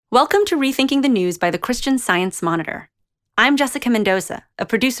Welcome to Rethinking the News by the Christian Science Monitor. I'm Jessica Mendoza, a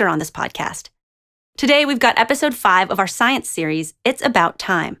producer on this podcast. Today, we've got episode 5 of our science series, It's About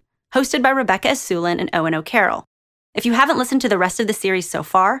Time, hosted by Rebecca Essulin and Owen O'Carroll. If you haven't listened to the rest of the series so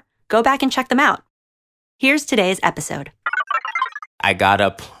far, go back and check them out. Here's today's episode. I got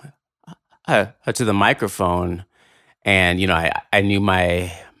up to the microphone and, I knew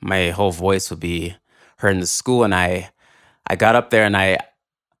my whole voice would be heard in the school. And I got up there and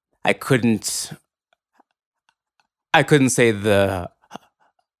I couldn't say the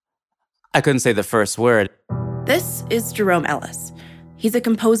first word. This is Jerome Ellis. He's a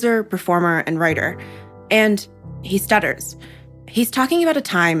composer, performer, and writer, and he stutters. He's talking about a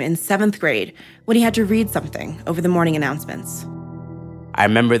time in 7th grade when he had to read something over the morning announcements. I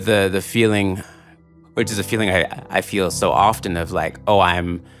remember the feeling, which is a feeling I feel so often of like, oh,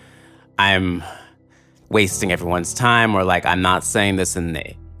 I'm wasting everyone's time, or like I'm not saying this in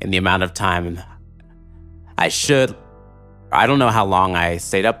the amount of time I should. I don't know how long I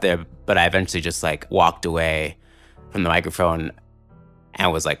stayed up there, but I eventually just like walked away from the microphone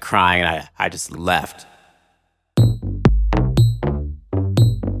and was like crying, and I just left.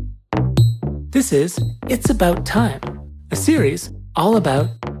 This is It's About Time, a series all about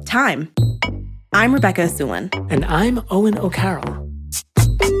time. I'm Rebecca Essulin. And I'm Owen O'Carroll.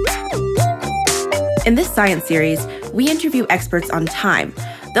 In this science series, we interview experts on time.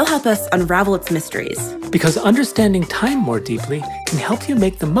 They'll help us unravel its mysteries. Because understanding time more deeply can help you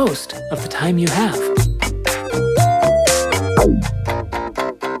make the most of the time you have.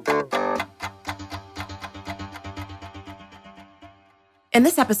 In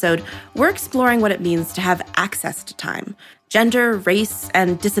this episode, we're exploring what it means to have access to time. Gender, race,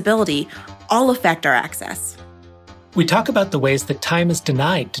 and disability all affect our access. We talk about the ways that time is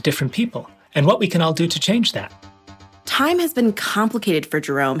denied to different people and what we can all do to change that. Time has been complicated for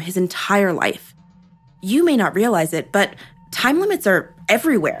Jerome his entire life. You may not realize it, but time limits are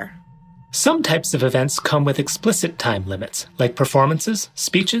everywhere. Some types of events come with explicit time limits, like performances,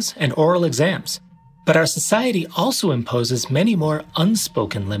 speeches, and oral exams. But our society also imposes many more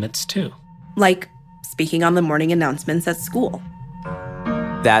unspoken limits, too. Like speaking on the morning announcements at school.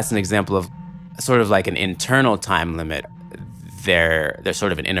 That's an example of sort of like an internal time limit. There's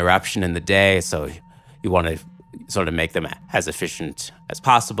sort of an interruption in the day, so you want to sort of make them as efficient as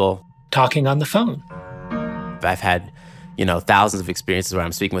possible. Talking on the phone. I've had, thousands of experiences where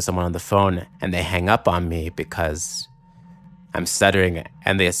I'm speaking with someone on the phone and they hang up on me because I'm stuttering,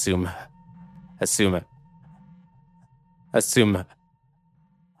 and they assume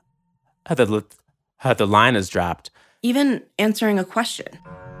how the line is dropped. Even answering a question.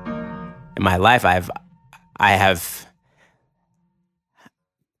 In my life, I have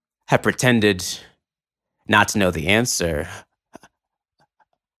pretended not to know the answer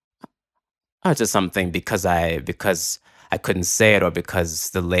to something because I couldn't say it, or because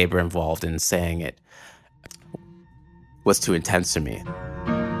the labor involved in saying it was too intense for me.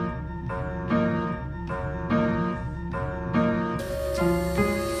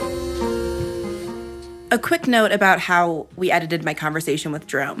 A quick note about how we edited my conversation with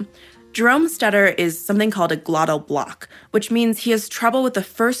Jerome. Jerome's stutter is something called a glottal block, which means he has trouble with the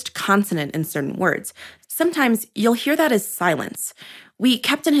first consonant in certain words. Sometimes you'll hear that as silence. We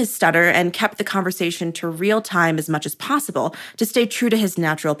kept in his stutter and kept the conversation to real time as much as possible to stay true to his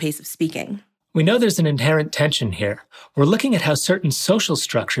natural pace of speaking. We know there's an inherent tension here. We're looking at how certain social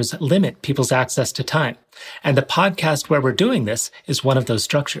structures limit people's access to time. And the podcast where we're doing this is one of those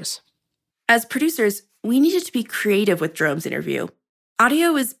structures. As producers, we needed to be creative with Jerome's interview.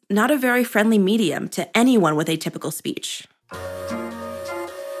 Audio is not a very friendly medium to anyone with atypical speech.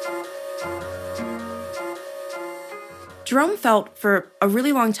 Jerome felt for a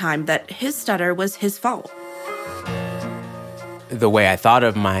really long time that his stutter was his fault. The way I thought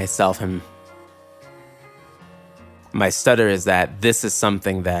of myself and my stutter is that this is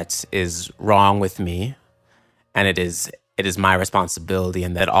something that is wrong with me, and it is my responsibility,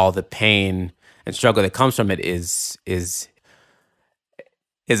 and that all the pain and struggle that comes from it is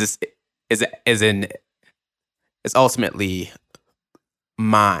ultimately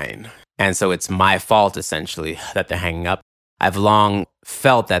mine. And so it's my fault, essentially, that they're hanging up. I've long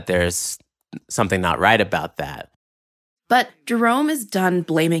felt that there's something not right about that. But Jerome is done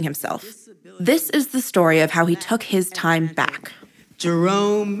blaming himself. This is the story of how he took his time back.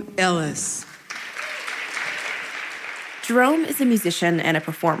 Jerome Ellis. Jerome is a musician and a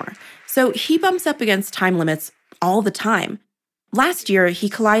performer, so he bumps up against time limits all the time. Last year, he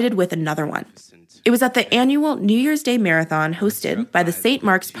collided with another one. It was at the annual New Year's Day Marathon hosted by the St.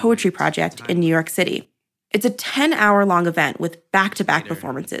 Mark's Poetry Project in New York City. It's a 10-hour-long event with back-to-back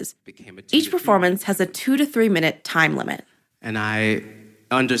performances. Each performance has a 2 to 3 minute time limit. And I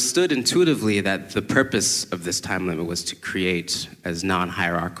understood intuitively that the purpose of this time limit was to create as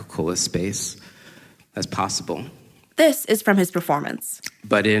non-hierarchical a space as possible. This is from his performance.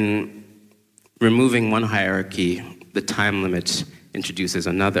 But in removing one hierarchy, the time limit introduces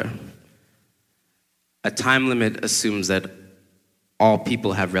another. A time limit assumes that all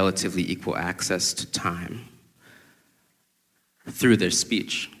people have relatively equal access to time through their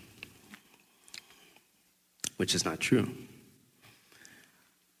speech, which is not true.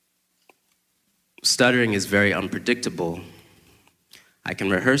 Stuttering is very unpredictable. I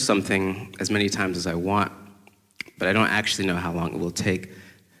can rehearse something as many times as I want, but I don't actually know how long it will take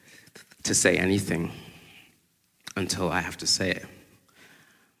to say anything until I have to say it.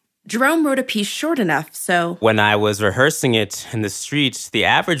 Jerome wrote a piece short enough, so when I was rehearsing it in the street, the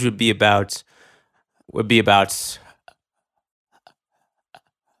average would be about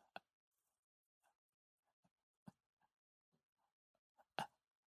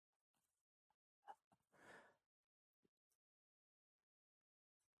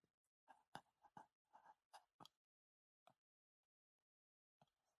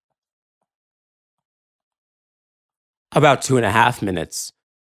about 2.5 minutes.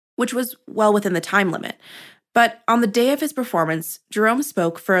 which was well within the time limit. But on the day of his performance, Jerome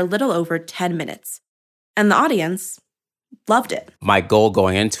spoke for a little over 10 minutes. And the audience loved it. My goal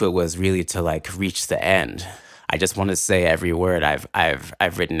going into it was really to reach the end. I just want to say every word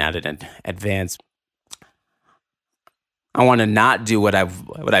I've written out in advance. I want to not do what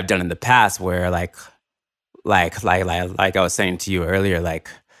I've done in the past, where like I was saying to you earlier, like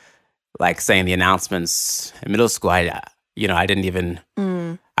saying the announcements in middle school. I didn't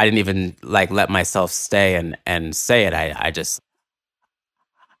even let myself stay and say it.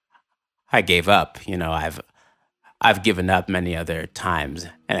 I gave up. I've given up many other times,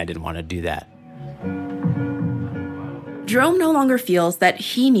 and I didn't want to do that. Jerome no longer feels that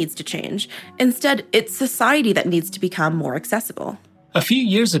he needs to change. Instead, it's society that needs to become more accessible. A few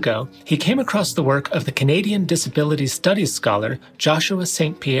years ago, he came across the work of the Canadian disability studies scholar Joshua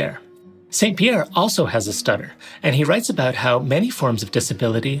St. Pierre. St. Pierre also has a stutter, and he writes about how many forms of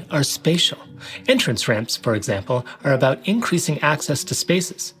disability are spatial. Entrance ramps, for example, are about increasing access to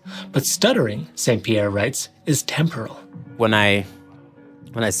spaces. But stuttering, St. Pierre writes, is temporal. When I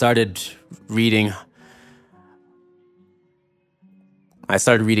started reading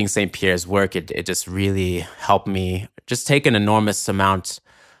St. Pierre's work, it just really helped me just take an enormous amount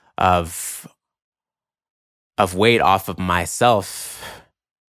of weight off of myself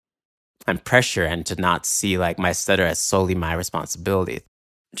and pressure, and to not see my stutter as solely my responsibility.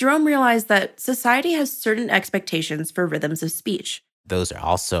 Jerome realized that society has certain expectations for rhythms of speech. Those are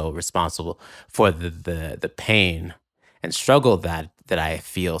also responsible for the pain and struggle that I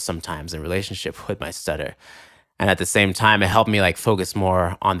feel sometimes in relationship with my stutter. And at the same time, it helped me focus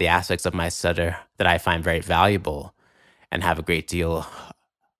more on the aspects of my stutter that I find very valuable and have a great deal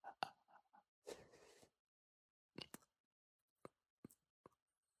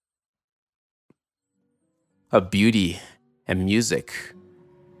of beauty and music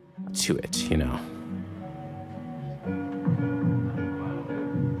to it,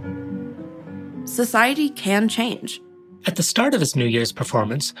 Society can change. At the start of his New Year's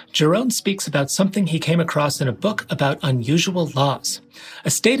performance, Jerome speaks about something he came across in a book about unusual laws. A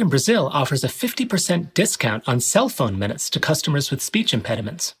state in Brazil offers a 50% discount on cell phone minutes to customers with speech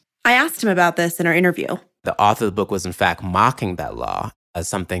impediments. I asked him about this in our interview. The author of the book was in fact mocking that law as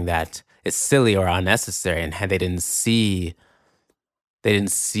something that is silly or unnecessary, and they didn't see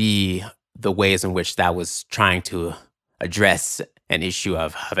the ways in which that was trying to address an issue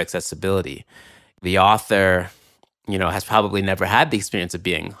of accessibility. The author, has probably never had the experience of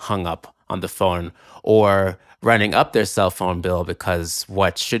being hung up on the phone or running up their cell phone bill because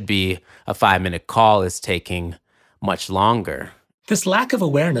what should be a 5-minute call is taking much longer. This lack of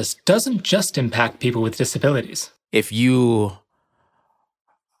awareness doesn't just impact people with disabilities. If you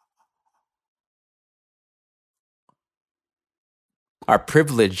are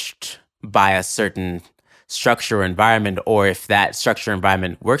privileged by a certain structure or environment, or if that structure or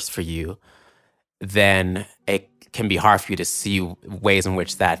environment works for you, then it can be hard for you to see ways in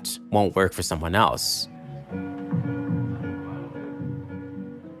which that won't work for someone else.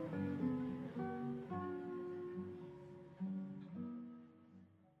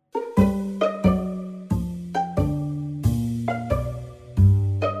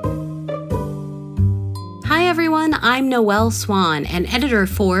 Hi everyone, I'm Noelle Swan, an editor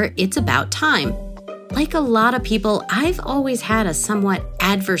for It's About Time. Like a lot of people, I've always had a somewhat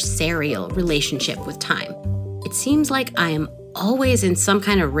adversarial relationship with time. it seems like I am always in some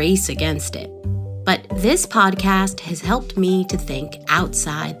kind of race against it. But this podcast has helped me to think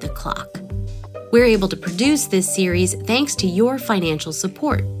outside the clock. We're able to produce this series thanks to your financial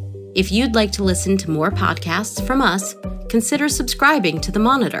support. If you'd like to listen to more podcasts from us, consider subscribing to The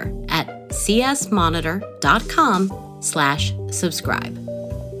Monitor at csmonitor.com/subscribe.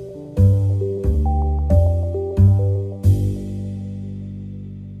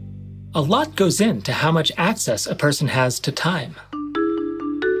 A lot goes into how much access a person has to time.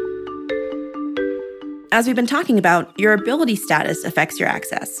 As we've been talking about, your ability status affects your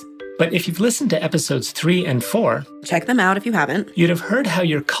access. But if you've listened to episodes 3 and 4, Check them out if you haven't. you'd have heard how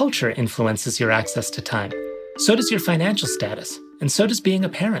your culture influences your access to time. So does your financial status, and so does being a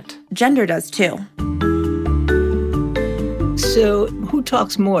parent. Gender does too. So who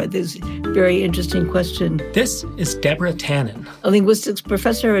talks more? This very interesting question. This is Deborah Tannen. A linguistics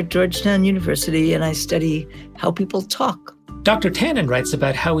professor at Georgetown University, and I study how people talk. Dr. Tannen writes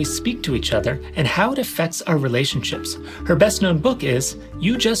about how we speak to each other and how it affects our relationships. Her best-known book is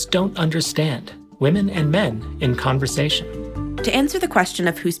You Just Don't Understand: Women and Men in Conversation. To answer the question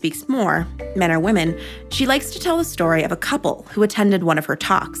of who speaks more, men or women, she likes to tell the story of a couple who attended one of her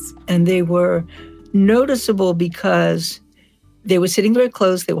talks. And they were noticeable because they were sitting very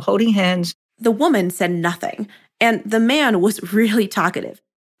close, they were holding hands. The woman said nothing, and the man was really talkative.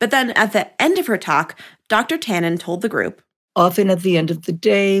 But then at the end of her talk, Dr. Tannen told the group, Often at the end of the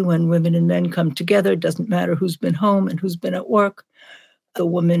day, when women and men come together, it doesn't matter who's been home and who's been at work. The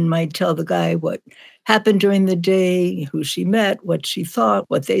woman might tell the guy what happened during the day, who she met, what she thought,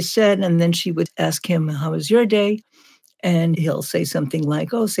 what they said, and then she would ask him, how was your day? And he'll say something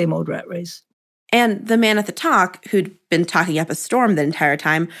like, oh, same old rat race. And the man at the talk, who'd been talking up a storm the entire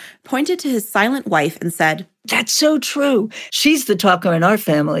time, pointed to his silent wife and said, That's so true. She's the talker in our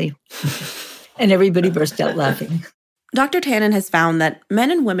family. And everybody burst out laughing. Dr. Tannen has found that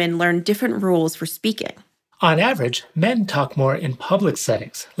men and women learn different rules for speaking. On average, men talk more in public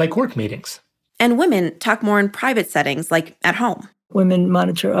settings, like work meetings. And women talk more in private settings, like at home. Women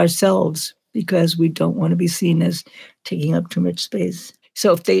monitor ourselves because we don't want to be seen as taking up too much space.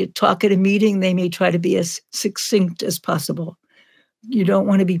 So if they talk at a meeting, they may try to be as succinct as possible. You don't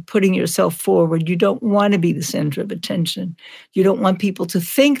want to be putting yourself forward. You don't want to be the center of attention. You don't want people to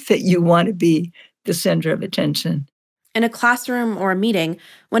think that you want to be the center of attention. In a classroom or a meeting,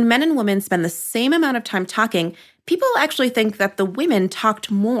 when men and women spend the same amount of time talking, people actually think that the women talked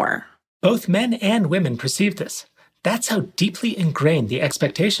more. Both men and women perceive this. That's how deeply ingrained the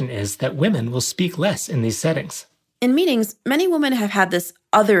expectation is that women will speak less in these settings. In meetings, many women have had this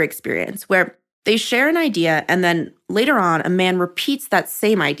other experience where they share an idea and then later on a man repeats that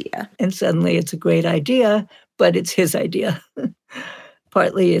same idea. And suddenly it's a great idea, but it's his idea.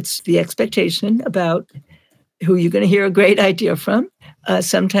 Partly it's the expectation about who you're going to hear a great idea from.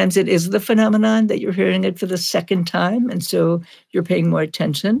 Sometimes it is the phenomenon that you're hearing it for the second time, and so you're paying more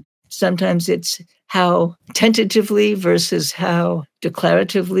attention. Sometimes it's how tentatively versus how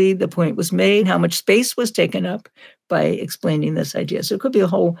declaratively the point was made, how much space was taken up by explaining this idea. So it could be a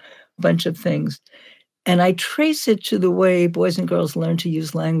whole bunch of things. And I trace it to the way boys and girls learn to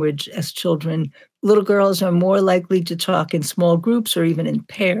use language as children. Little girls are more likely to talk in small groups or even in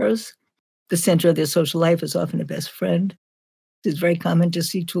pairs. The center of their social life is often a best friend. It's very common to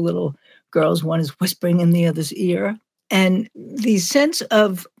see two little girls, one is whispering in the other's ear. And the sense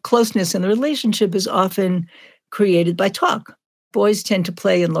of closeness in the relationship is often created by talk. Boys tend to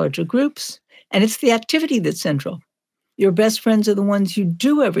play in larger groups, and it's the activity that's central. Your best friends are the ones you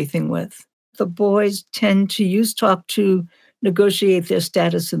do everything with. The boys tend to use talk to negotiate their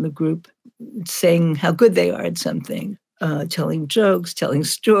status in the group, saying how good they are at something. Telling jokes, telling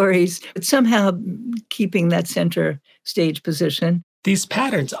stories, but somehow keeping that center stage position. These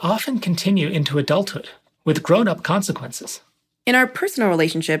patterns often continue into adulthood with grown-up consequences. In our personal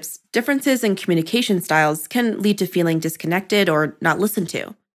relationships, differences in communication styles can lead to feeling disconnected or not listened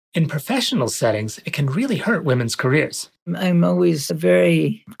to. In professional settings, it can really hurt women's careers. I'm always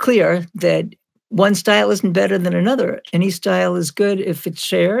very clear that one style isn't better than another. Any style is good if it's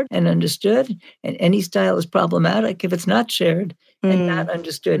shared and understood, and any style is problematic if it's not shared and not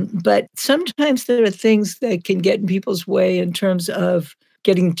understood. But sometimes there are things that can get in people's way in terms of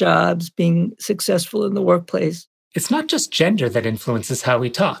getting jobs, being successful in the workplace. It's not just gender that influences how we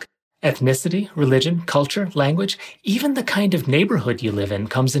talk. Ethnicity, religion, culture, language, even the kind of neighborhood you live in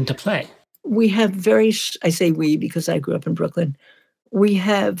comes into play. We have I say we because I grew up in Brooklyn, we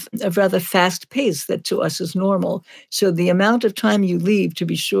have a rather fast pace that to us is normal. So the amount of time you leave to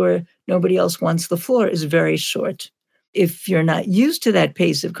be sure nobody else wants the floor is very short. If you're not used to that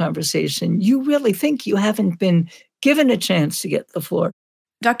pace of conversation, you really think you haven't been given a chance to get the floor.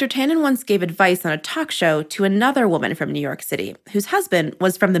 Dr. Tannen once gave advice on a talk show to another woman from New York City, whose husband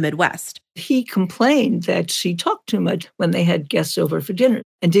was from the Midwest. He complained that she talked too much when they had guests over for dinner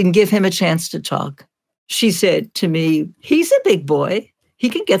and didn't give him a chance to talk. She said to me, he's a big boy. He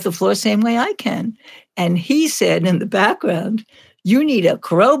can get the floor same way I can. And he said in the background, you need a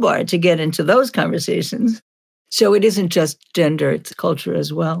crowbar to get into those conversations. So it isn't just gender, it's culture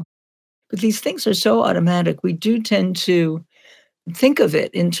as well. But these things are so automatic. We do tend to think of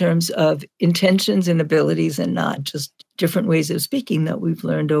it in terms of intentions and abilities and not just different ways of speaking that we've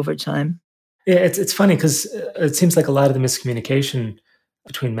learned over time. Yeah, it's funny because it seems like a lot of the miscommunication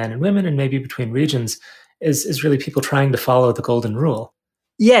between men and women and maybe between regions is really people trying to follow the golden rule.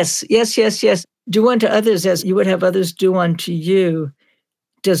 Yes. Do unto others as you would have others do unto you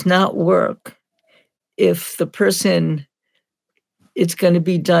does not work if the person it's going to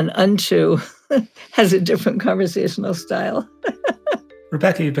be done unto has a different conversational style.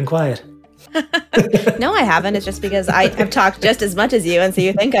 Rebecca, you've been quiet. No, I haven't. It's just because I have talked just as much as you, and so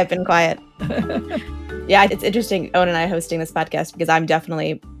you think I've been quiet. Yeah, it's interesting, Owen and I hosting this podcast, because I'm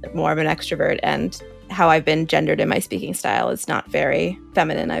definitely more of an extrovert, and how I've been gendered in my speaking style is not very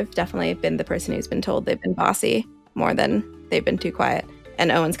feminine. I've definitely been the person who's been told they've been bossy more than they've been too quiet.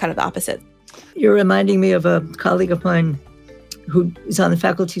 And Owen's kind of the opposite. You're reminding me of a colleague of mine who is on the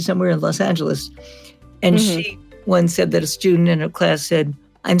faculty somewhere in Los Angeles. And she once said that a student in her class said,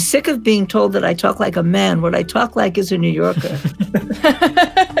 I'm sick of being told that I talk like a man. What I talk like is a New Yorker.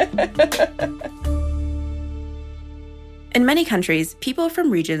 In many countries, people from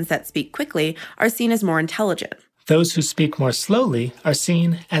regions that speak quickly are seen as more intelligent. Those who speak more slowly are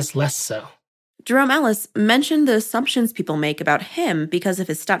seen as less so. Jerome Ellis mentioned the assumptions people make about him because of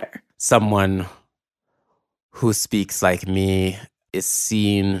his stutter. Someone who speaks like me is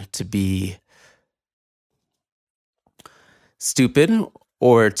seen to be stupid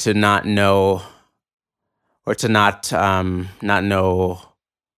or to not know or to not know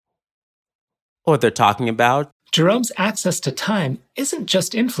what they're talking about. Jerome's access to time isn't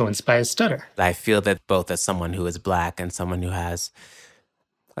just influenced by his stutter. I feel that both as someone who is Black and someone who has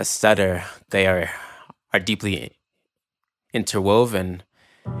a stutter, they are deeply interwoven.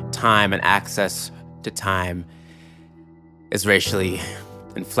 Time and access to time is racially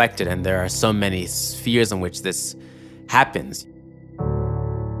inflected, and there are so many spheres in which this happens.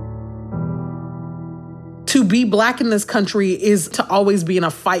 To be Black in this country is to always be in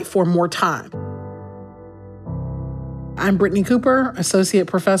a fight for more time. I'm Brittany Cooper, Associate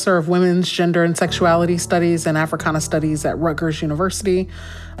Professor of Women's Gender and Sexuality Studies and Africana Studies at Rutgers University,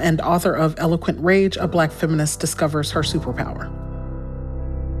 and author of Eloquent Rage, A Black Feminist Discovers Her Superpower.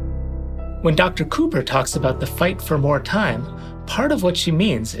 When Dr. Cooper talks about the fight for more time, part of what she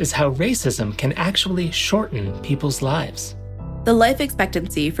means is how racism can actually shorten people's lives. The life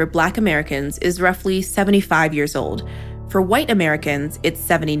expectancy for Black Americans is roughly 75 years old. For white Americans, it's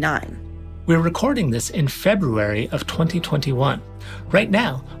 79. We're recording this in February of 2021. Right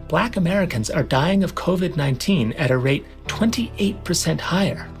now, Black Americans are dying of COVID-19 at a rate 28%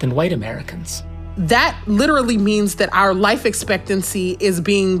 higher than white Americans. That literally means that our life expectancy is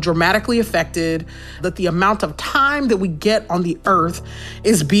being dramatically affected, that the amount of time that we get on the earth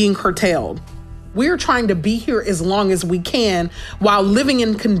is being curtailed. We're trying to be here as long as we can while living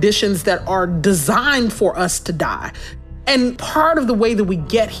in conditions that are designed for us to die. And part of the way that we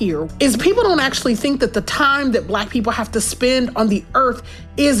get here is people don't actually think that the time that Black people have to spend on the earth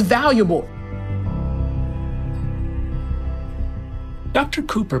is valuable. Dr.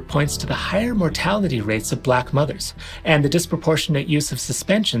 Cooper points to the higher mortality rates of Black mothers and the disproportionate use of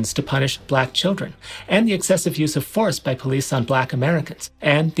suspensions to punish Black children, and the excessive use of force by police on Black Americans,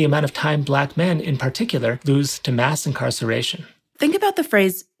 and the amount of time Black men in particular lose to mass incarceration. Think about the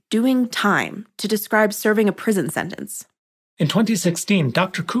phrase doing time to describe serving a prison sentence. In 2016,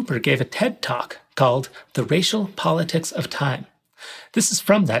 Dr. Cooper gave a TED Talk called The Racial Politics of Time. This is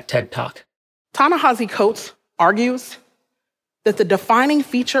from that TED Talk. Ta-Nehisi Coates argues that the defining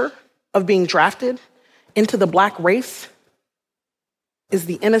feature of being drafted into the Black race is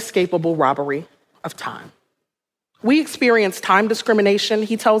the inescapable robbery of time. We experience time discrimination,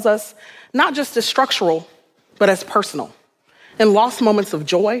 he tells us, not just as structural, but as personal, in lost moments of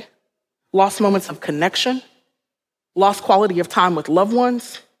joy, lost moments of connection, lost quality of time with loved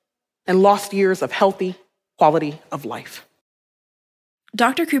ones, and lost years of healthy quality of life.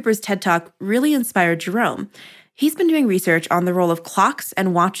 Dr. Cooper's TED Talk really inspired Jerome. He's been doing research on the role of clocks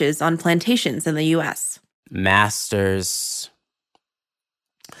and watches on plantations in the U.S. Masters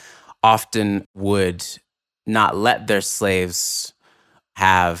often would not let their slaves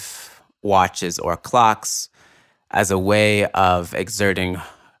have watches or clocks as a way of exerting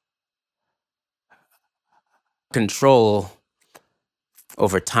control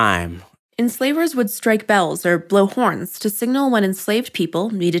over time. Enslavers would strike bells or blow horns to signal when enslaved people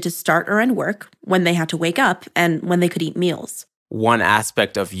needed to start or end work, when they had to wake up, and when they could eat meals. One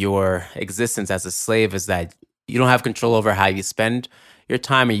aspect of your existence as a slave is that you don't have control over how you spend your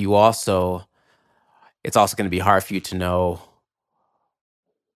time, and it's also going to be hard for you to know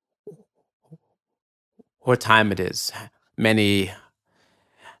what time it is. Many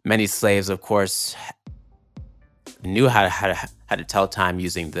slaves, of course, knew how to tell time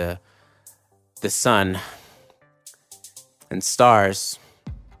using the sun and stars,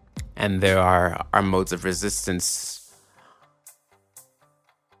 and there are modes of resistance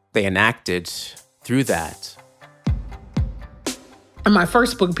they enacted through that. In my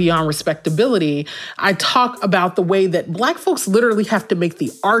first book, Beyond Respectability, I talk about the way that Black folks literally have to make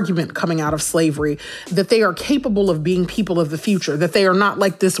the argument coming out of slavery that they are capable of being people of the future, that they are not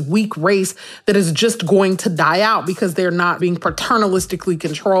like this weak race that is just going to die out because they're not being paternalistically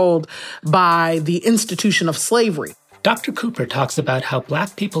controlled by the institution of slavery. Dr. Cooper talks about how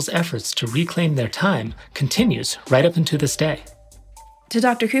Black people's efforts to reclaim their time continues right up until this day. To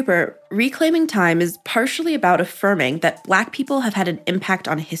Dr. Cooper, reclaiming time is partially about affirming that Black people have had an impact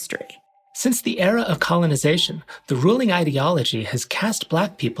on history. Since the era of colonization, the ruling ideology has cast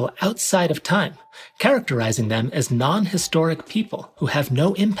Black people outside of time, characterizing them as non-historic people who have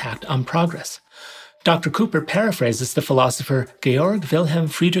no impact on progress. Dr. Cooper paraphrases the philosopher Georg Wilhelm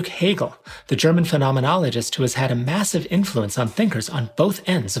Friedrich Hegel, the German phenomenologist who has had a massive influence on thinkers on both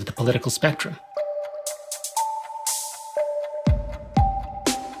ends of the political spectrum.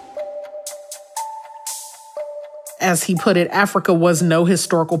 As he put it, Africa was no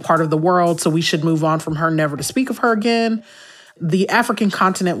historical part of the world, so we should move on from her, never to speak of her again. The African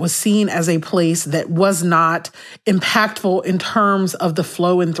continent was seen as a place that was not impactful in terms of the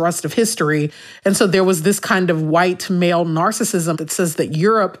flow and thrust of history. And so there was this kind of white male narcissism that says that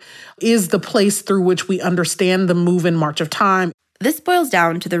Europe is the place through which we understand the move and march of time. This boils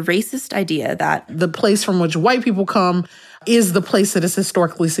down to the racist idea that the place from which white people come is the place that is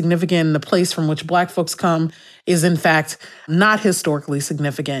historically significant, and the place from which Black folks come is, in fact, not historically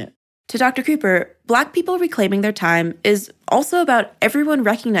significant. To Dr. Cooper, Black people reclaiming their time is also about everyone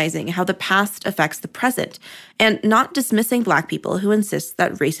recognizing how the past affects the present and not dismissing Black people who insist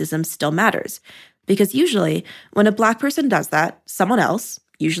that racism still matters. Because usually, when a Black person does that, someone else,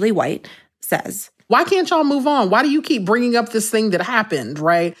 usually white, says, "Why can't y'all move on? Why do you keep bringing up this thing that happened,"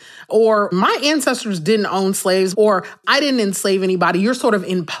 right? Or, "My ancestors didn't own slaves," or, "I didn't enslave anybody." You're sort of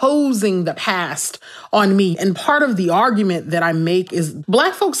imposing the past on me. And part of the argument that I make is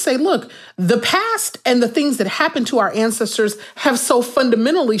Black folks say, look, the past and the things that happened to our ancestors have so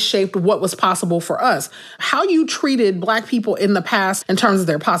fundamentally shaped what was possible for us. How you treated Black people in the past in terms of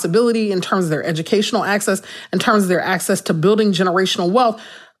their possibility, in terms of their educational access, in terms of their access to building generational wealth,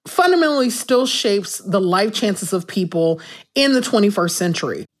 fundamentally still shapes the life chances of people in the 21st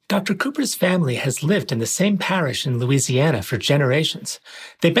century. Dr. Cooper's family has lived in the same parish in Louisiana for generations.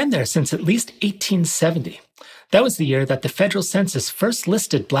 They've been there since at least 1870. That was the year that the federal census first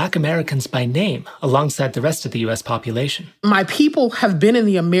listed Black Americans by name alongside the rest of the U.S. population. My people have been in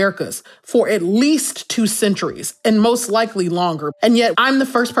the Americas for at least 2 centuries, and most likely longer. And yet I'm the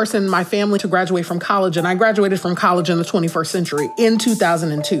first person in my family to graduate from college, and I graduated from college in the 21st century in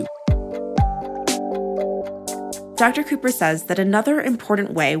 2002. Dr. Cooper says that another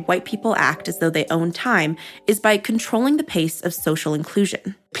important way white people act as though they own time is by controlling the pace of social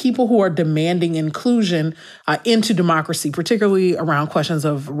inclusion. People who are demanding inclusion into democracy, particularly around questions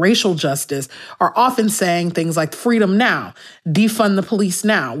of racial justice, are often saying things like freedom now, defund the police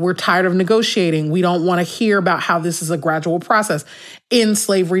now, we're tired of negotiating, we don't want to hear about how this is a gradual process, end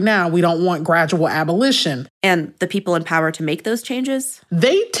slavery now, we don't want gradual abolition. And the people in power to make those changes?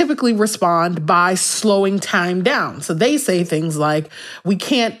 They typically respond by slowing time down. So they say things like, we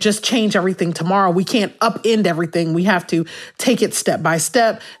can't just change everything tomorrow, we can't upend everything, we have to take it step by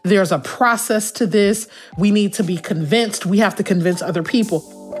step. There's a process to this. We need to be convinced. We have to convince other people.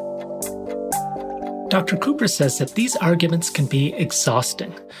 Dr. Cooper says that these arguments can be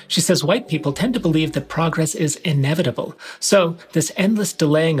exhausting. She says white people tend to believe that progress is inevitable. So this endless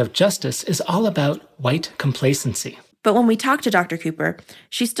delaying of justice is all about white complacency. But when we talked to Dr. Cooper,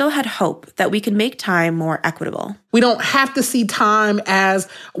 she still had hope that we could make time more equitable. We don't have to see time as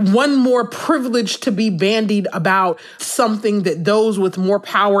one more privilege to be bandied about, something that those with more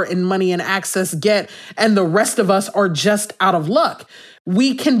power and money and access get, and the rest of us are just out of luck.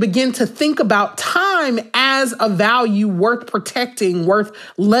 We can begin to think about time time as a value worth protecting, worth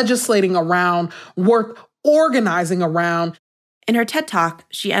legislating around, worth organizing around. In her TED Talk,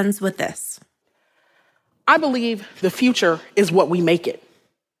 she ends with this. I believe the future is what we make it.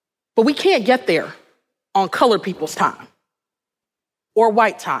 But we can't get there on colored people's time, or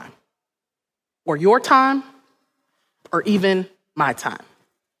white time, or your time, or even my time.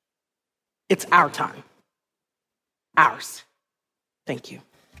 It's our time. Ours. Thank you.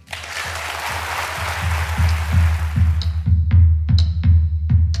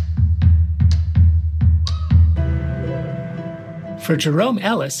 For Jerome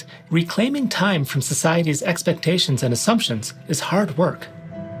Ellis, reclaiming time from society's expectations and assumptions is hard work.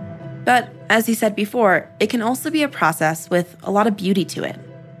 But as he said before, it can also be a process with a lot of beauty to it.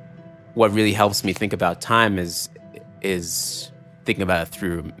 What really helps me think about time is thinking about it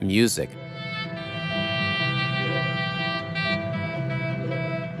through music.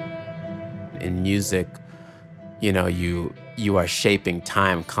 In music, you know, you are shaping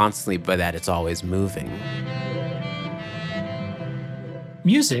time constantly, but that it's always moving.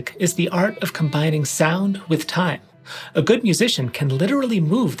 Music is the art of combining sound with time. A good musician can literally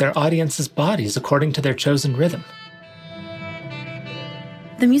move their audience's bodies according to their chosen rhythm.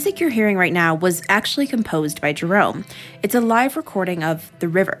 The music you're hearing right now was actually composed by Jerome. It's a live recording of The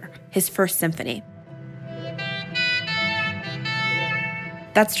River, his first symphony.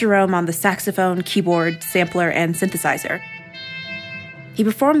 That's Jerome on the saxophone, keyboard, sampler, and synthesizer. He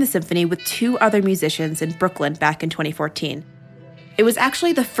performed the symphony with 2 other musicians in Brooklyn back in 2014. It was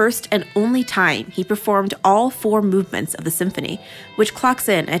actually the first and only time he performed all 4 movements of the symphony, which clocks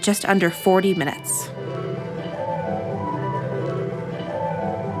in at just under 40 minutes.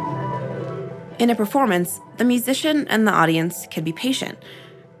 In a performance, the musician and the audience can be patient.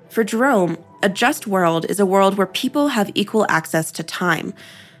 For Jerome, a just world is a world where people have equal access to time.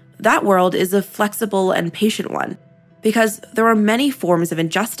 That world is a flexible and patient one, because there are many forms of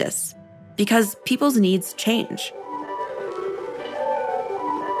injustice, because people's needs change.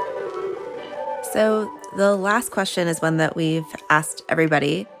 So the last question is one that we've asked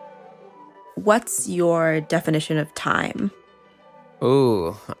everybody. What's your definition of time?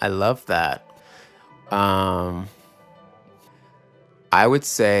 Ooh, I love that. I would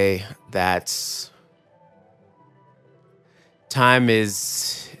say that time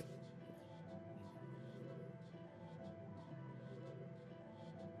is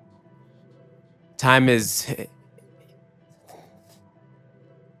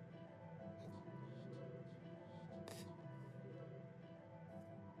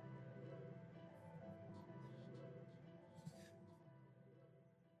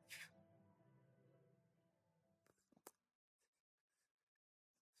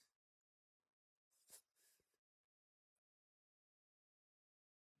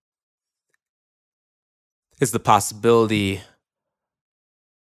the possibility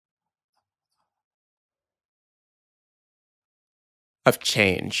of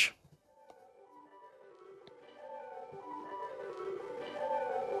change.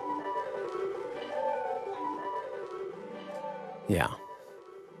 Yeah.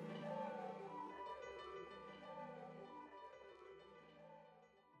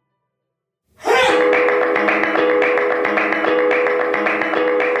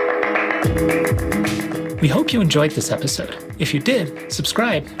 We hope you enjoyed this episode. If you did,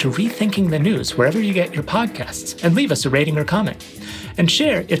 subscribe to Rethinking the News wherever you get your podcasts and leave us a rating or comment. And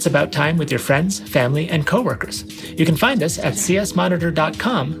share It's About Time with your friends, family, and coworkers. You can find us at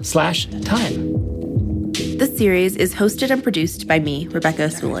csmonitor.com/time. This series is hosted and produced by me, Rebecca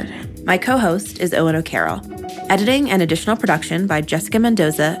Osulin. My co-host is Owen O'Carroll. Editing and additional production by Jessica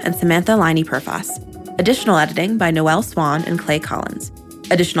Mendoza and Samantha Liney-Purfas. Additional editing by Noelle Swan and Clay Collins.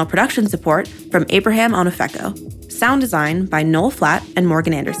 Additional production support from Abraham Onufeko. Sound design by Noel Flatt and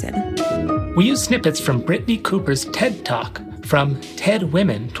Morgan Anderson. We use snippets from Brittany Cooper's TED Talk from TED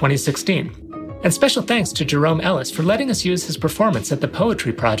Women 2016. And special thanks to Jerome Ellis for letting us use his performance at the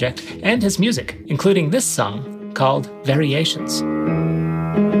Poetry Project and his music, including this song called Variations.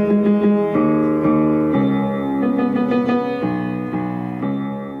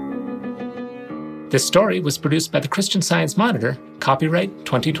 This story was produced by the Christian Science Monitor, copyright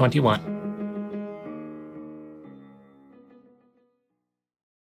 2021.